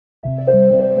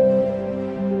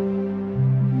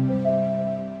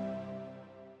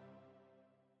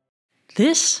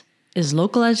This is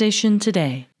Localization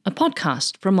Today, a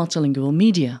podcast from Multilingual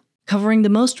Media, covering the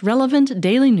most relevant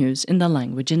daily news in the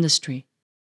language industry.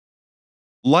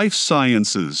 Life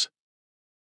Sciences.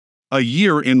 A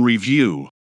Year in Review.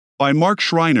 By Mark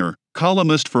Schreiner,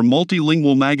 columnist for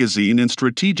Multilingual Magazine and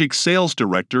Strategic Sales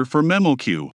Director for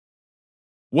MemoQ.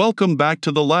 Welcome back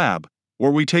to the lab, where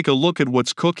we take a look at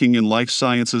what's cooking in life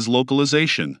sciences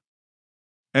localization.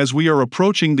 As we are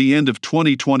approaching the end of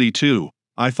 2022,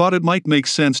 I thought it might make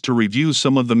sense to review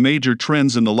some of the major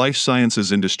trends in the life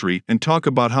sciences industry and talk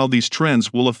about how these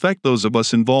trends will affect those of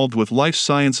us involved with life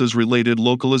sciences-related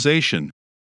localization.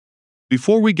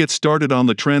 Before we get started on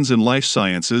the trends in life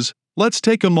sciences, let's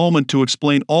take a moment to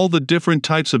explain all the different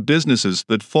types of businesses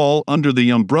that fall under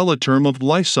the umbrella term of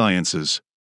life sciences.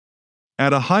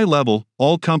 At a high level,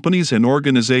 all companies and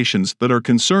organizations that are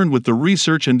concerned with the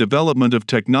research and development of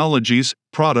technologies,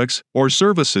 products, or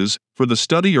services for the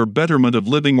study or betterment of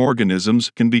living organisms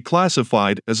can be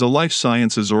classified as a life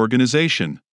sciences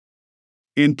organization.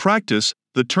 In practice,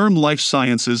 the term life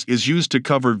sciences is used to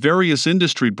cover various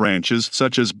industry branches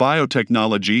such as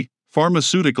biotechnology,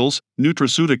 pharmaceuticals,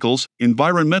 nutraceuticals,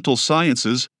 environmental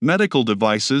sciences, medical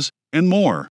devices, and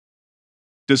more.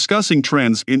 Discussing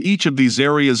trends in each of these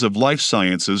areas of life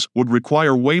sciences would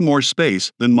require way more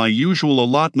space than my usual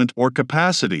allotment or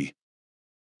capacity.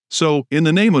 So, in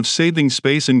the name of saving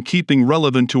space and keeping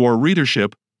relevant to our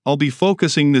readership, I'll be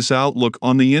focusing this outlook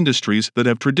on the industries that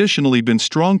have traditionally been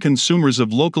strong consumers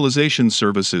of localization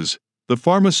services, the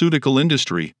pharmaceutical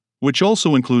industry, which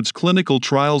also includes clinical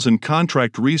trials and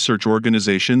contract research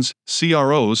organizations,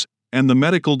 CROs, and the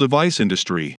medical device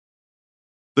industry.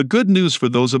 The good news for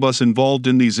those of us involved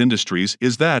in these industries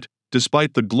is that,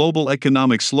 despite the global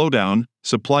economic slowdown,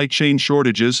 supply chain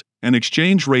shortages, and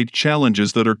exchange rate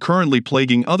challenges that are currently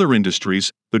plaguing other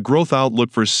industries, the growth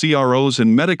outlook for CROs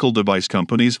and medical device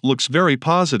companies looks very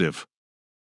positive.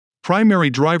 Primary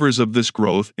drivers of this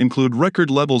growth include record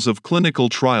levels of clinical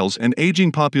trials and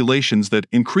aging populations that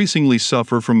increasingly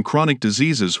suffer from chronic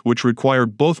diseases which require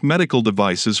both medical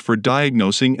devices for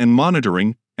diagnosing and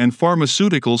monitoring, and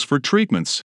pharmaceuticals for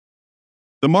treatments.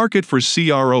 The market for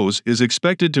CROs is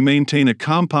expected to maintain a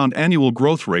compound annual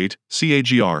growth rate,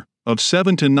 CAGR, of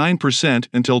 7 to 9%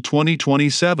 until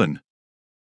 2027.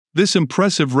 This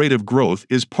impressive rate of growth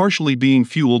is partially being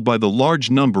fueled by the large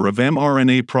number of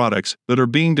mRNA products that are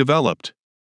being developed.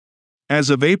 As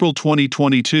of April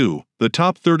 2022, the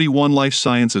top 31 life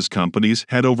sciences companies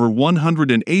had over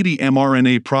 180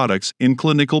 mRNA products in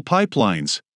clinical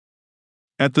pipelines.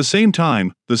 At the same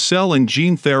time, the cell and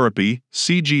gene therapy,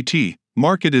 CGT,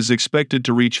 market is expected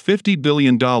to reach $50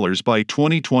 billion by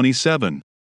 2027.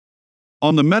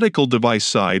 On the medical device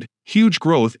side, huge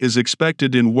growth is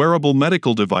expected in wearable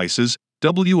medical devices,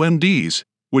 WMDs,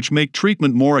 which make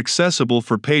treatment more accessible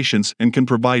for patients and can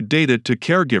provide data to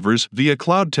caregivers via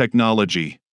cloud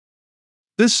technology.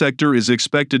 This sector is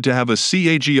expected to have a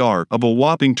CAGR of a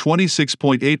whopping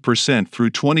 26.8% through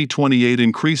 2028,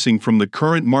 increasing from the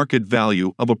current market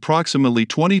value of approximately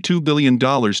 $22 billion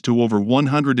to over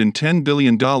 $110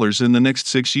 billion in the next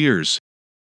 6 years.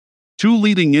 Two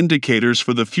leading indicators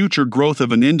for the future growth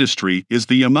of an industry is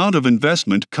the amount of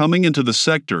investment coming into the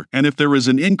sector and if there is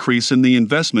an increase in the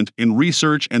investment in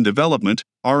research and development,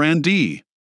 R&D.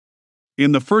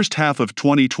 In the first half of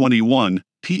 2021,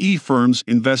 PE firms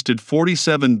invested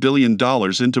 $47 billion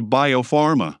into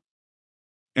biopharma.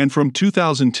 And from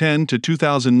 2010 to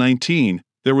 2019,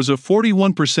 there was a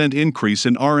 41% increase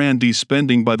in R&D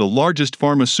spending by the largest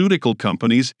pharmaceutical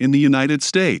companies in the United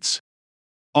States.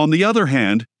 On the other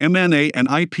hand, M&A and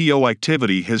IPO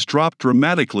activity has dropped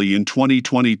dramatically in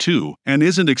 2022 and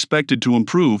isn't expected to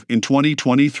improve in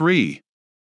 2023.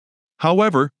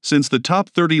 However, since the top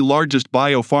 30 largest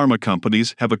biopharma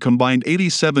companies have a combined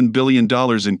 $87 billion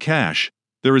in cash,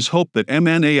 there is hope that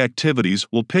M&A activities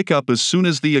will pick up as soon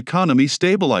as the economy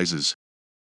stabilizes.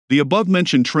 The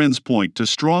above-mentioned trends point to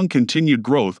strong continued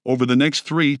growth over the next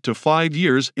 3 to 5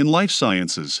 years in life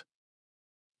sciences.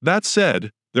 That said,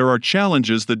 there are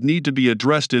challenges that need to be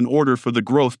addressed in order for the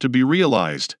growth to be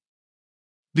realized.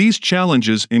 These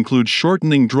challenges include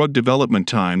shortening drug development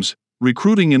times,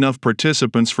 recruiting enough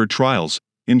participants for trials,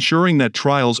 ensuring that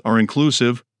trials are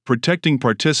inclusive, protecting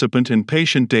participant and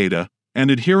patient data, and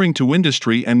adhering to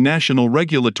industry and national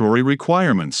regulatory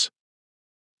requirements.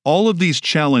 All of these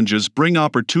challenges bring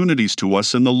opportunities to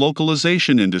us in the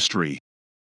localization industry.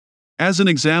 As an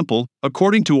example,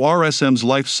 according to RSM's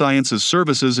Life Sciences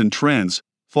Services and Trends,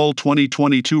 Fall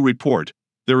 2022 report,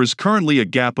 there is currently a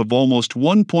gap of almost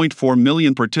 1.4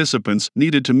 million participants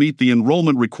needed to meet the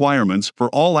enrollment requirements for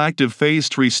all active Phase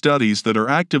 3 studies that are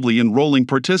actively enrolling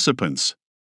participants.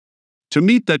 To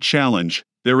meet that challenge,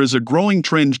 there is a growing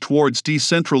trend towards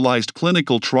decentralized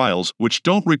clinical trials which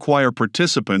don't require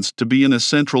participants to be in a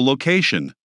central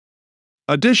location.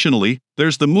 Additionally,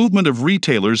 there's the movement of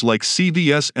retailers like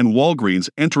CVS and Walgreens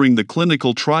entering the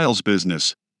clinical trials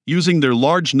business, using their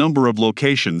large number of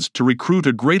locations to recruit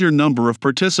a greater number of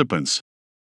participants.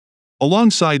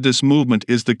 Alongside this movement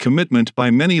is the commitment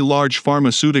by many large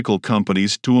pharmaceutical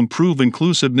companies to improve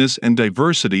inclusiveness and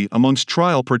diversity amongst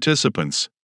trial participants.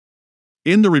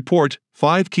 In the report,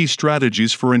 5 Key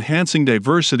Strategies for Enhancing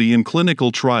Diversity in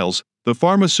Clinical Trials, the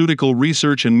Pharmaceutical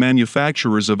Research and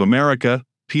Manufacturers of America,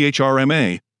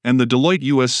 PHRMA, and the Deloitte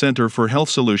U.S. Center for Health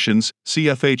Solutions,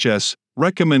 CFHS,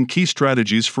 recommend key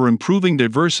strategies for improving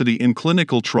diversity in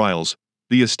clinical trials,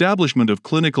 the establishment of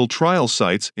clinical trial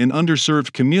sites in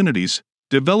underserved communities,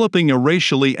 developing a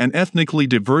racially and ethnically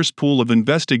diverse pool of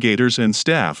investigators and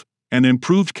staff, and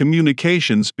improved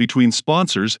communications between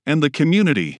sponsors and the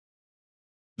community.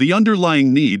 The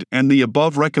underlying need and the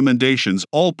above recommendations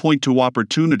all point to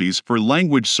opportunities for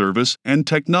language service and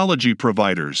technology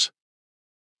providers.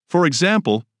 For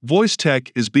example, voice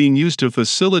tech is being used to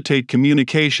facilitate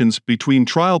communications between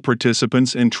trial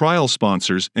participants and trial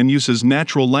sponsors and uses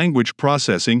natural language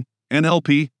processing,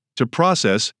 NLP, to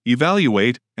process,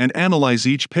 evaluate, and analyze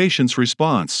each patient's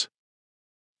response.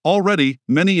 Already,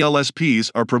 many LSPs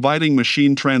are providing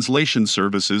machine translation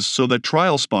services so that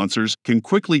trial sponsors can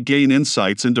quickly gain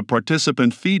insights into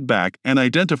participant feedback and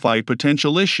identify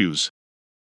potential issues.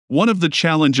 One of the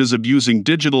challenges of using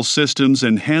digital systems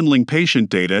and handling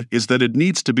patient data is that it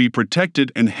needs to be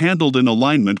protected and handled in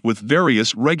alignment with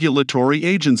various regulatory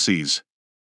agencies.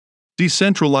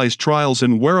 Decentralized trials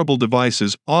and wearable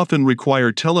devices often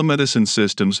require telemedicine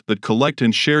systems that collect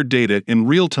and share data in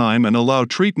real time and allow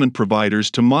treatment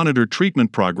providers to monitor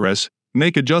treatment progress,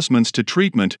 make adjustments to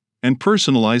treatment, and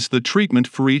personalize the treatment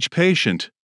for each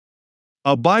patient.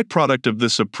 A byproduct of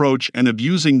this approach and of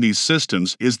using these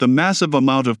systems is the massive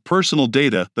amount of personal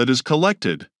data that is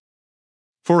collected.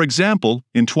 For example,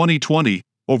 in 2020,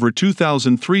 over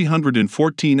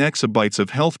 2,314 exabytes of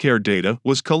healthcare data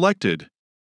was collected.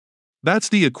 That's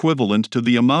the equivalent to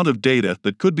the amount of data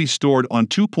that could be stored on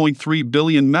 2.3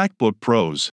 billion MacBook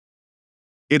Pros.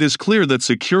 It is clear that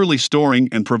securely storing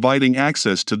and providing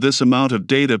access to this amount of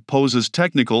data poses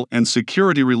technical and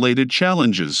security-related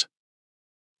challenges.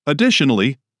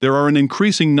 Additionally, there are an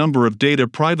increasing number of data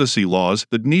privacy laws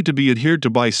that need to be adhered to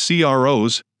by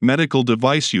CROs, medical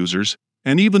device users,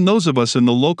 and even those of us in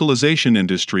the localization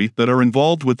industry that are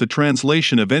involved with the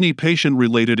translation of any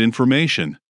patient-related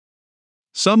information.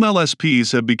 Some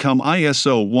LSPs have become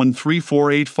ISO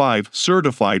 13485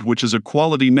 certified, which is a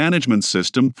quality management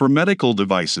system for medical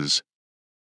devices.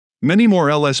 Many more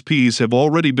LSPs have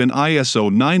already been ISO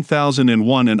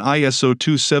 9001 and ISO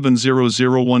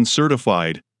 27001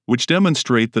 certified, which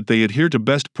demonstrate that they adhere to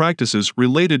best practices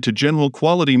related to general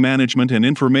quality management and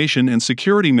information and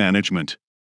security management.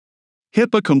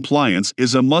 HIPAA compliance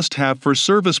is a must-have for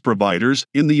service providers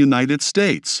in the United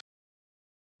States.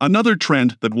 Another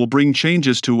trend that will bring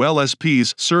changes to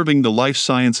LSPs serving the life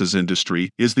sciences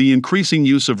industry is the increasing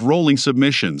use of rolling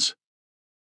submissions.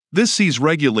 This sees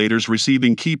regulators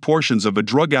receiving key portions of a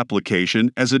drug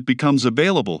application as it becomes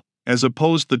available, as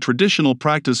opposed to the traditional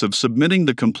practice of submitting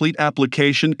the complete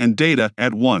application and data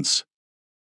at once.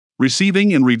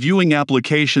 Receiving and reviewing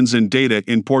applications and data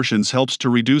in portions helps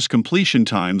to reduce completion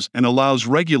times and allows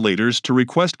regulators to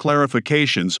request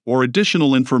clarifications or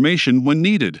additional information when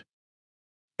needed.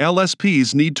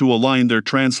 LSPs need to align their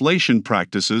translation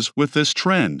practices with this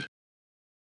trend.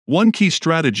 One key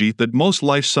strategy that most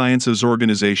life sciences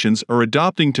organizations are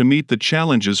adopting to meet the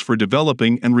challenges for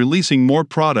developing and releasing more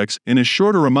products in a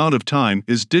shorter amount of time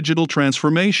is digital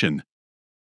transformation.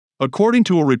 According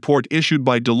to a report issued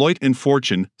by Deloitte and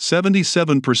Fortune,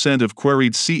 77% of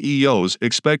queried CEOs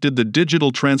expected the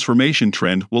digital transformation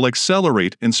trend will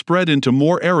accelerate and spread into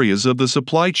more areas of the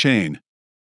supply chain.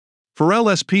 For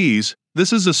LSPs,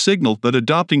 this is a signal that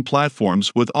adopting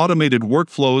platforms with automated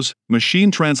workflows, machine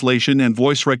translation and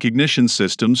voice recognition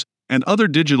systems, and other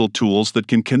digital tools that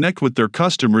can connect with their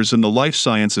customers in the life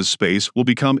sciences space will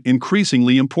become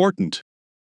increasingly important.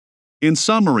 In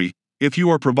summary, if you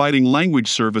are providing language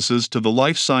services to the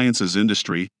life sciences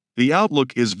industry, the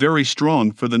outlook is very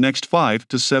strong for the next 5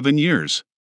 to 7 years.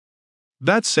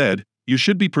 That said, you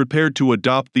should be prepared to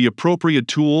adopt the appropriate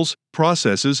tools,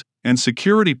 processes, and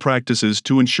security practices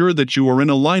to ensure that you are in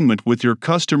alignment with your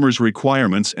customers'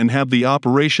 requirements and have the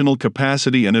operational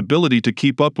capacity and ability to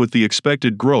keep up with the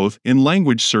expected growth in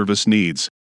language service needs.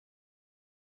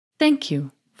 Thank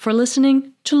you for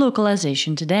listening to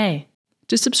Localization Today.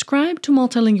 To subscribe to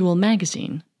Multilingual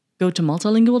magazine, go to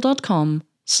multilingual.com/subscribe.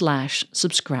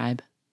 podcast.com/subscribe.